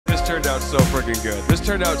turned out so freaking good. This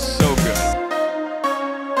turned out so good.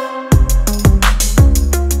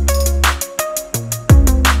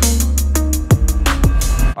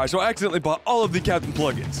 Alright, so I accidentally bought all of the Captain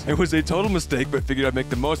plugins. It was a total mistake, but figured I'd make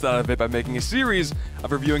the most out of it by making a series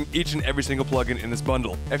of reviewing each and every single plugin in this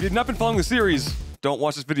bundle. If you've not been following the series, don't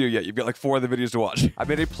watch this video yet. You've got like 4 other videos to watch. I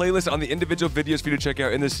made a playlist on the individual videos for you to check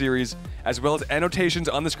out in this series, as well as annotations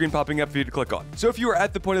on the screen popping up for you to click on. So if you are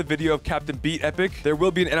at the point of the video of Captain Beat Epic, there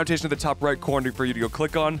will be an annotation at the top right corner for you to go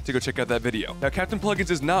click on to go check out that video. Now, Captain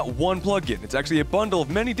Plugins is not one plugin. It's actually a bundle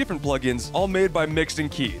of many different plugins, all made by Mixed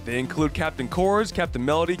and Key. They include Captain Chords, Captain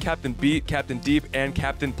Melody, Captain Beat, Captain Deep, and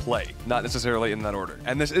Captain Play. Not necessarily in that order.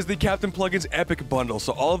 And this is the Captain Plugins Epic bundle,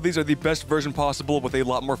 so all of these are the best version possible with a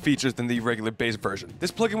lot more features than the regular base version.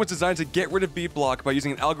 This plugin was designed to get rid of beat block by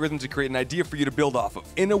using an algorithm to create an idea for you to build off of,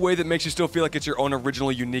 in a way that makes you still feel like it's your own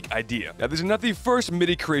original unique idea. Now, these are not the first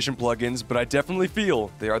MIDI creation plugins, but I definitely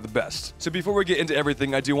feel they are the best. So before we get into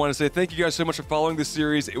everything, I do want to say thank you guys so much for following this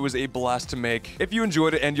series. It was a blast to make. If you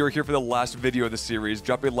enjoyed it and you're here for the last video of the series,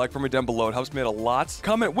 drop a like for me down below. It helps me out a lot.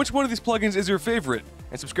 Comment which one of these plugins is your favorite,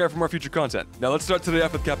 and subscribe for more future content. Now let's start today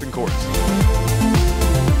off with Captain Chords.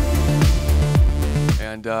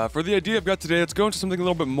 And for the idea I've got today, let's go into something a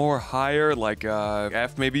little bit more higher, like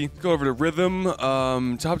F maybe. Go over to rhythm.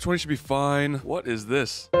 Top 20 should be fine. What is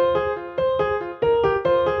this? I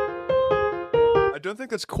don't think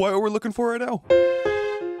that's quite what we're looking for right now.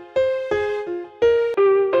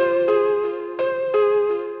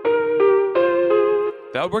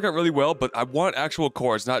 That would work out really well, but I want actual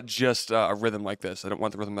chords, not just a rhythm like this. I don't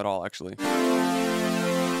want the rhythm at all, actually.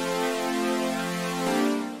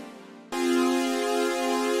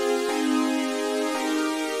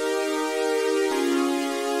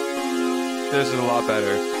 This is a lot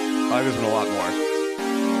better. I like this one a lot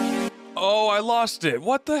more. Oh, I lost it.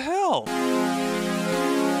 What the hell?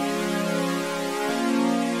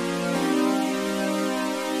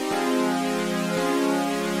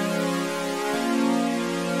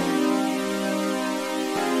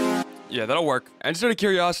 Yeah, that'll work. And just out of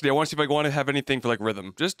curiosity, I want to see if I want to have anything for like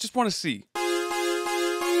rhythm. Just want to see.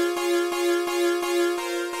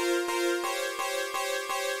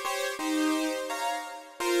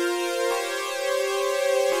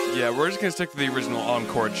 Yeah, we're just gonna stick to the original on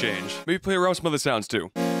chord change. Maybe play around with some other sounds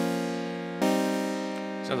too.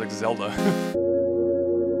 Sounds like Zelda.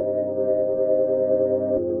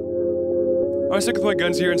 I'm gonna stick with my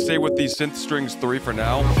guns here and stay with the synth strings 3 for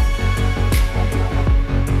now.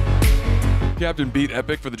 Captain Beat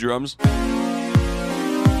Epic for the drums.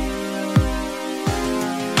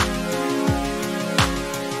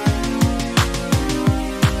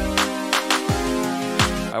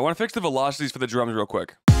 I want to fix the velocities for the drums real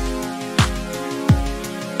quick.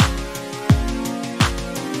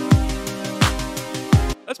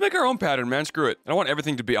 Let's make our own pattern, man. Screw it. I don't want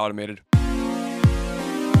everything to be automated.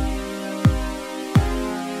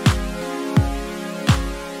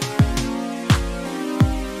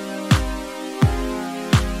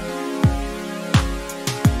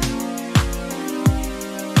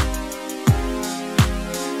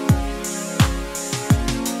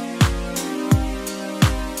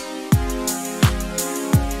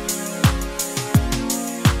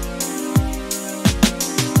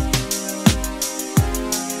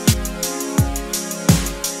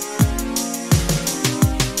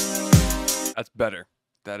 That's better.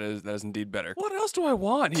 That is indeed better. What else do I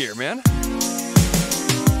want here, man?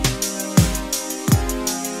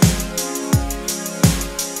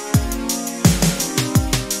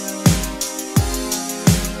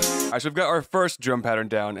 Alright, so we've got our first drum pattern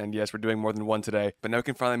down, and yes, we're doing more than one today, but now we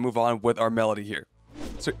can finally move on with our melody here.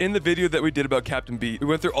 So in the video that we did about Captain Beat, we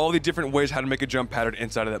went through all the different ways how to make a drum pattern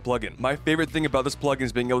inside of that plugin. My favorite thing about this plugin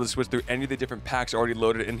is being able to switch through any of the different packs already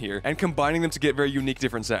loaded in here and combining them to get very unique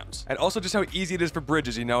different sounds. And also just how easy it is for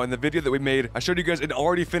bridges, you know. In the video that we made, I showed you guys an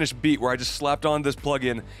already finished beat where I just slapped on this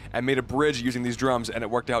plugin and made a bridge using these drums, and it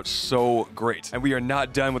worked out so great. And we are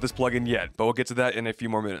not done with this plugin yet, but we'll get to that in a few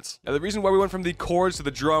more minutes. Now, the reason why we went from the chords to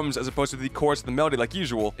the drums as opposed to the chords to the melody like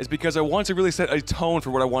usual is because I wanted to really set a tone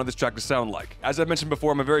for what I wanted this track to sound like. As I mentioned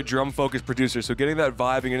before, I'm a very drum-focused producer, so getting that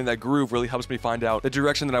vibe and getting that groove really helps me find out the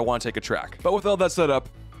direction that I want to take a track. But with all that set up,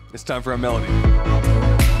 it's time for a melody.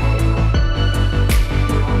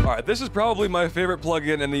 Alright, this is probably my favorite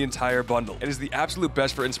plugin in the entire bundle. It is the absolute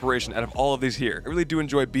best for inspiration out of all of these here. I really do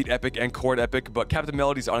enjoy Beat Epic and Chord Epic, but Captain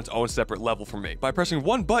Melody's on its own separate level for me. By pressing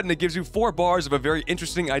one button, it gives you 4 bars of a very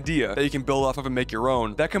interesting idea that you can build off of and make your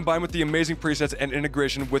own. That combined with the amazing presets and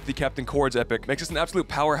integration with the Captain Chords Epic makes this an absolute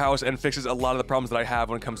powerhouse and fixes a lot of the problems that I have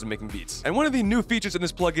when it comes to making beats. And one of the new features in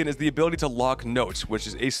this plugin is the ability to lock notes, which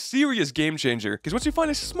is a serious game changer, because once you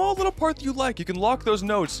find a small little part that you like, you can lock those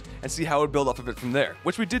notes and see how it would build off of it from there,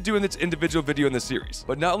 which we did do in this individual video in this series.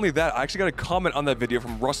 But not only that, I actually got a comment on that video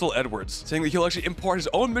from Russell Edwards saying that he'll actually import his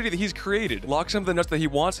own MIDI that he's created, lock some of the notes that he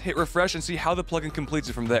wants, hit refresh, and see how the plugin completes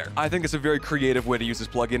it from there. I think it's a very creative way to use this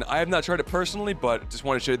plugin. I have not tried it personally, but just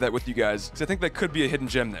want to share that with you guys, because I think that could be a hidden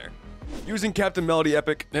gem there. Using Captain Melody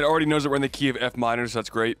Epic, it already knows that we're in the key of F minor, so that's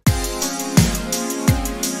great.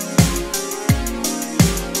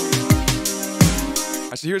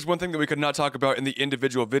 So here's one thing that we could not talk about in the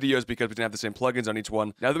individual videos because we didn't have the same plugins on each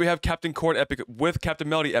one. Now that we have Captain Chord Epic with Captain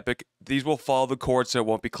Melody Epic, these will follow the chords so it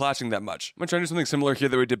won't be clashing that much. I'm gonna try and do something similar here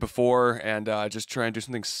that we did before and just try and do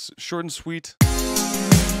something short and sweet.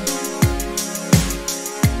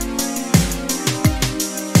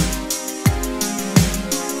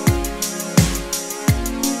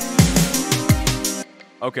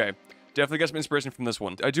 Okay, definitely got some inspiration from this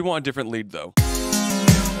one. I do want a different lead though.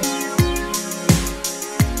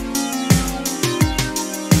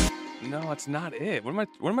 No, it's not it. What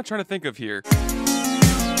am I trying to think of here?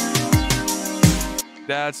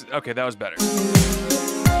 That's okay, that was better.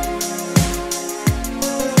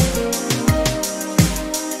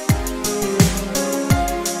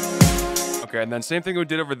 Okay, and then same thing we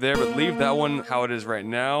did over there, but leave that one how it is right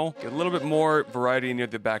now. Get a little bit more variety near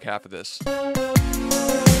the back half of this.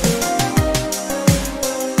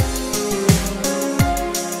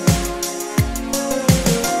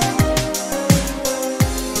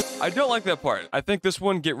 I don't like that part. I think this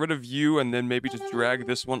one, get rid of you and then maybe just drag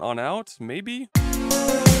this one on out, maybe?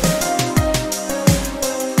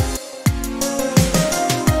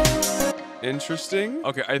 Interesting.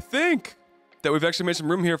 Okay, I think that we've actually made some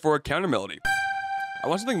room here for a counter melody. I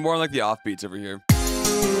want something more like the offbeats over here.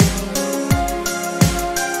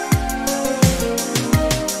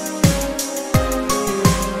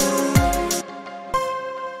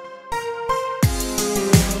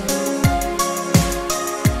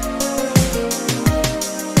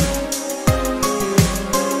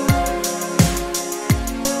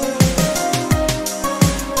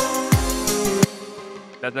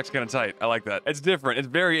 That's actually kind of tight. I like that. It's different. It's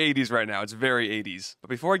very 80s right now. It's very 80s. But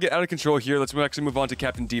before I get out of control here, let's actually move on to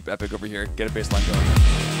Captain Deep Epic over here. Get a bass line going.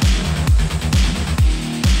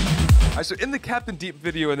 Alright, so in the Captain Deep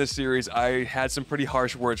video in this series, I had some pretty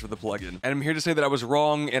harsh words for the plugin. And I'm here to say that I was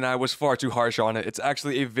wrong and I was far too harsh on it. It's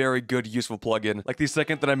actually a very good, useful plugin. Like the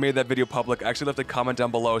second that I made that video public, I actually left a comment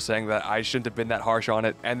down below saying that I shouldn't have been that harsh on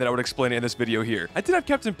it and that I would explain it in this video here. I did have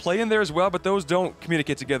Captain Play in there as well, but those don't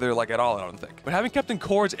communicate together like at all, I don't think. But having Captain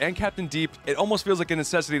Chords and Captain Deep, it almost feels like a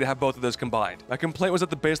necessity to have both of those combined. My complaint was that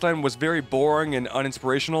the bassline was very boring and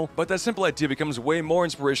uninspirational, but that simple idea becomes way more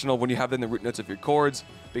inspirational when you have it in the root notes of your chords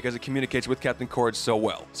because it communicates with Captain Chords so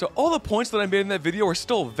well. So all the points that I made in that video are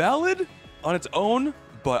still valid on its own,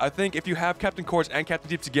 but I think if you have Captain Chords and Captain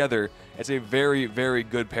Deep together, it's a very, very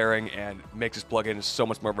good pairing and makes this plugin so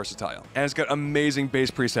much more versatile. And it's got amazing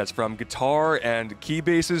bass presets from guitar and key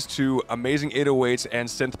basses to amazing 808s and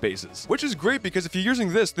synth basses, which is great because if you're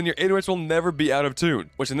using this, then your 808s will never be out of tune,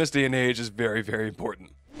 which in this day and age is very, very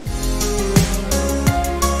important.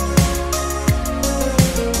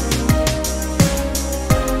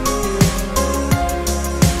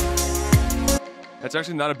 That's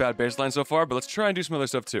actually not a bad bass line so far, but let's try and do some other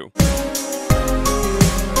stuff too.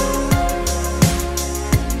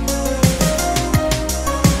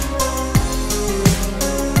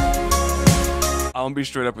 I'm gonna be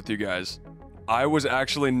straight up with you guys. I was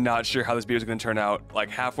actually not sure how this beat was going to turn out. Like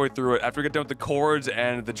halfway through it, after we got done with the chords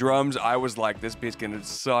and the drums, I was like, this beat's going to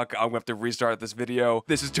suck. I'm going to have to restart this video.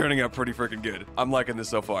 This is turning out pretty freaking good. I'm liking this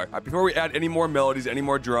so far. Before we add any more melodies, any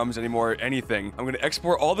more drums, any more anything, I'm going to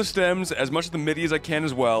export all the stems, as much of the MIDI as I can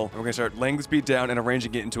as well. And we're going to start laying this beat down and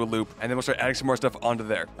arranging it into a loop. And then we'll start adding some more stuff onto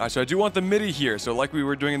there. So I do want the MIDI here. So like we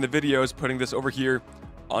were doing in the videos, putting this over here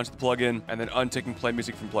onto the plugin, and then untaking play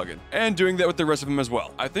music from plugin. And doing that with the rest of them as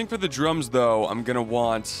well. I think for the drums though, I'm gonna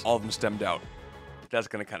want all of them stemmed out. that's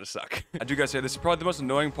gonna kind of suck. I do gotta say, this is probably the most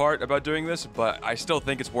annoying part about doing this, but I still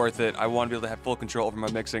think it's worth it. I want to be able to have full control over my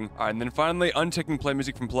mixing. All right, and then finally, unticking play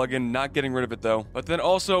music from plugin, not getting rid of it though. But then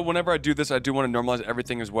also, whenever I do this, I do want to normalize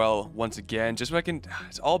everything as well, once again, just so I can,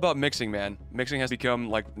 it's all about mixing, man. Mixing has become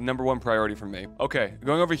like #1 priority for me. Okay,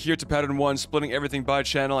 going over here to pattern 1, splitting everything by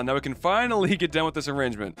channel, and now we can finally get done with this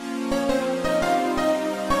arrangement.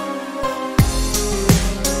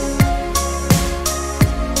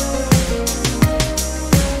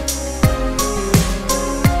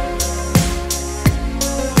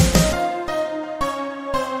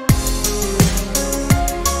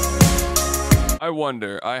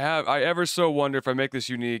 I ever so wonder if I make this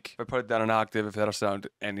unique, if I put it down an octave, if that'll sound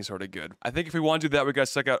any sort of good. I think if we want to do that, we gotta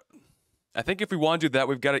suck out. I think if we want to do that,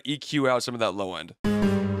 we've got to EQ out some of that low end.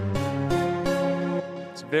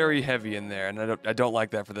 It's very heavy in there, and I don't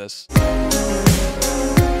like that for this.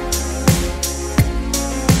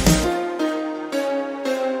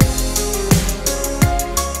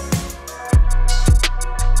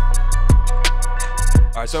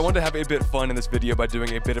 Alright, so I wanted to have a bit of fun in this video by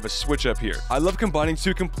doing a bit of a switch up here. I love combining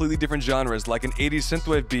two completely different genres, like an 80s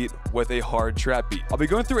synthwave beat with a hard trap beat. I'll be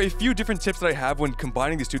going through a few different tips that I have when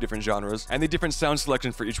combining these two different genres, and the different sound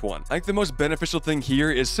selection for each one. I think the most beneficial thing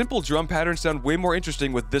here is simple drum patterns sound way more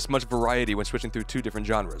interesting with this much variety when switching through two different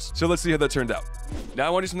genres. So let's see how that turned out. Now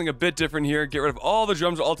I want to do something a bit different here, get rid of all the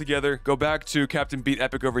drums altogether, go back to Captain Beat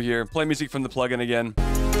Epic over here, play music from the plugin again.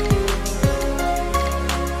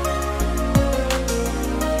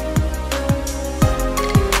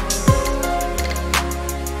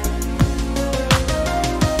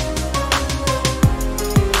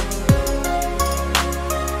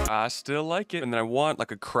 I still like it, and then I want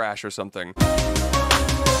like a crash or something.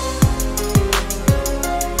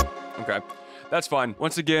 Okay, that's fine.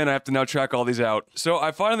 Once again, I have to now track all these out. So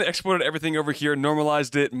I finally exported everything over here,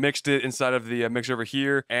 normalized it, mixed it inside of the mixer over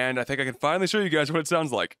here, and I think I can finally show you guys what it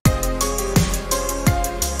sounds like.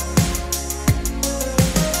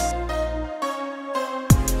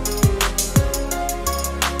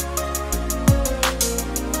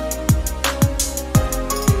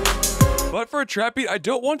 But for a trap beat, I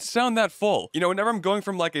don't want to sound that full. You know, whenever I'm going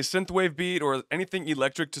from like a synthwave beat or anything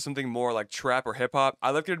electric to something more like trap or hip hop, I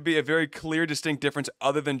like there to be a very clear, distinct difference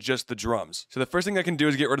other than just the drums. So the first thing I can do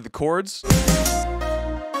is get rid of the chords.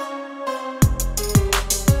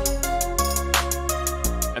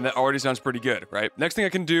 And that already sounds pretty good, right? Next thing I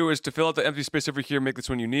can do is to fill out the empty space over here, make this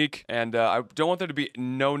one unique. And I don't want there to be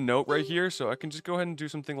no note right here, so I can just go ahead and do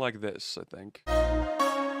something like this, I think.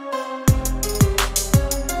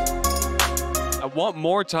 I want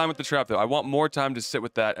more time with the trap though. I want more time to sit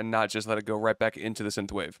with that and not just let it go right back into the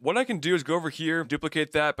synthwave. What I can do is go over here,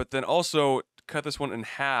 duplicate that, but then also cut this one in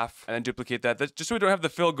half and then duplicate that. That's just so we don't have the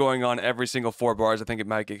fill going on every single 4 bars. I think it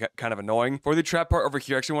might get kind of annoying. For the trap part over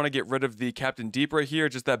here, I actually want to get rid of the Captain Deep right here,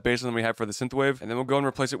 just that bassline we have for the synthwave, and then we'll go and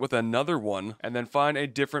replace it with another one and then find a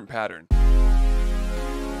different pattern.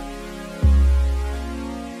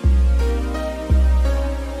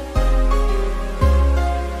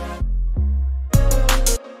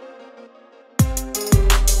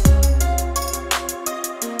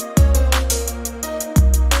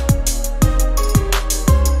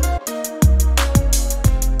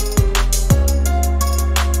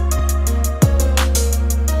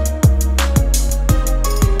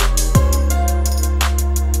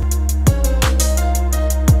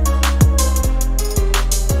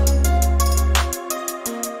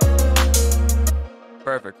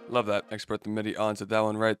 Perfect. Love that. Export the MIDI onto that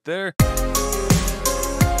one right there.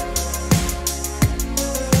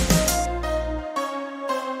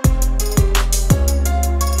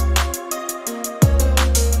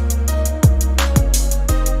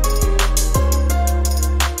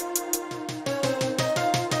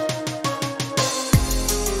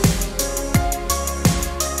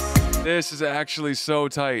 This is actually so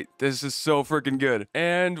tight. This is so freaking good.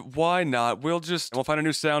 And why not? We'll find a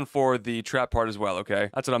new sound for the trap part as well,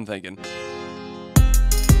 okay? That's what I'm thinking.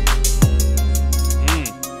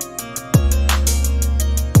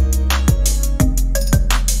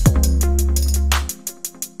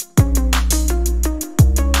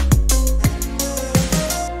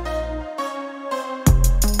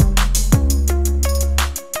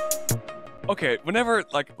 Okay,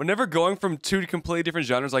 whenever going from two completely different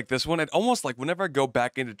genres like this one, it almost like whenever I go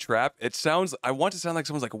back into trap, I want to sound like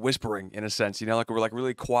someone's like whispering in a sense, you know, like we're like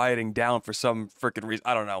really quieting down for some freaking reason.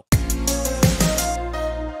 I don't know.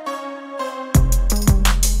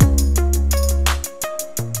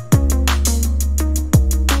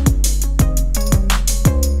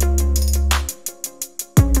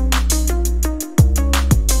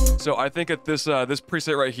 So I think that this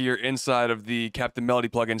preset right here inside of the Captain Melody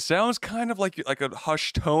plugin sounds kind of like a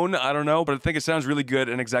hushed tone. I don't know, but I think it sounds really good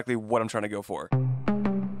and exactly what I'm trying to go for.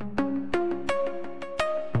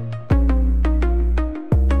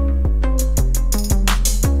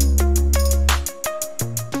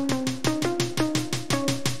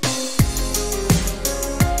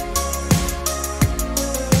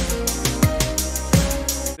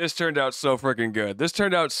 This turned out so freaking good. This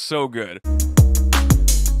turned out so good.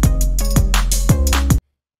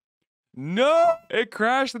 No! It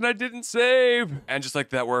crashed and I didn't save! And just like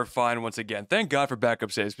that, we're fine once again. Thank God for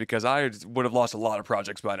backup saves, because I would have lost a lot of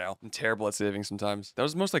projects by now. I'm terrible at saving sometimes. That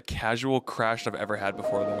was the most like casual crash I've ever had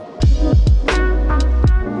before though.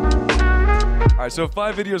 Alright, so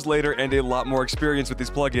 5 videos later and a lot more experience with these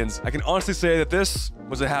plugins, I can honestly say that this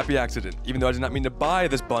was a happy accident. Even though I did not mean to buy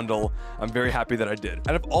this bundle, I'm very happy that I did.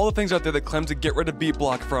 Out of all the things out there that claim to get rid of beat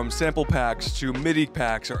block, from sample packs to MIDI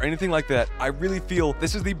packs or anything like that, I really feel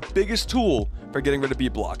this is the biggest tool for getting rid of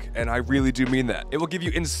beat block, and I really do mean that. It will give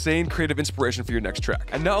you insane creative inspiration for your next track.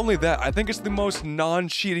 And not only that, I think it's the most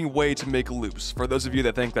non-cheating way to make loops, for those of you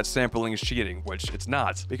that think that sampling is cheating, which it's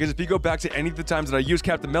not. Because if you go back to any of the times that I use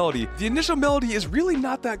Captain Melody, the initial melody is really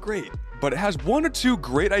not that great, but it has 1 or 2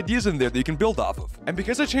 great ideas in there that you can build off of. And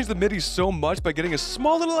because I changed the MIDI so much by getting a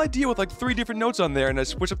small little idea with like 3 different notes on there and I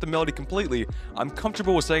switched up the melody completely, I'm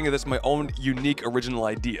comfortable with saying that it's my own unique original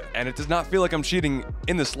idea. And it does not feel like I'm cheating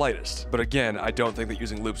in the slightest. But again, I don't think that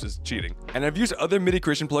using loops is cheating. And I've used other MIDI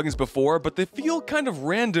creation plugins before, but they feel kind of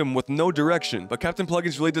random with no direction. But Captain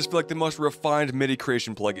Plugins really does feel like the most refined MIDI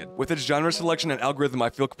creation plugin. With its genre selection and algorithm,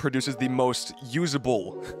 I feel produces the most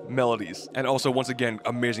usable melodies. And also, once again,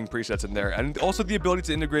 amazing presets in there. And also the ability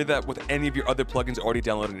to integrate that with any of your other plugins already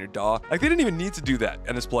downloaded in your DAW. Like, they didn't even need to do that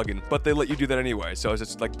in this plugin, but they let you do that anyway, so it's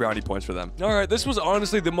just like brownie points for them. Alright, this was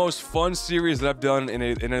honestly the most fun series that I've done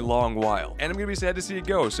in a long while. And I'm gonna be sad to see it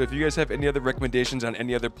go, so if you guys have any other recommendations on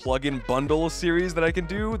any other plugin bundle series that I can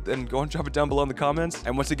do, then go and drop it down below in the comments.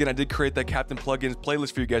 And once again, I did create that Captain Plugins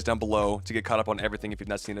playlist for you guys down below to get caught up on everything if you've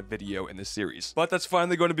not seen a video in this series. But that's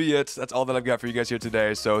finally going to be it. That's all that I've got for you guys here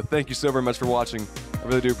today, so thank you so very much for watching. I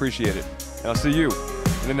really do appreciate it. And I'll see you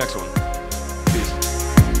in the next one.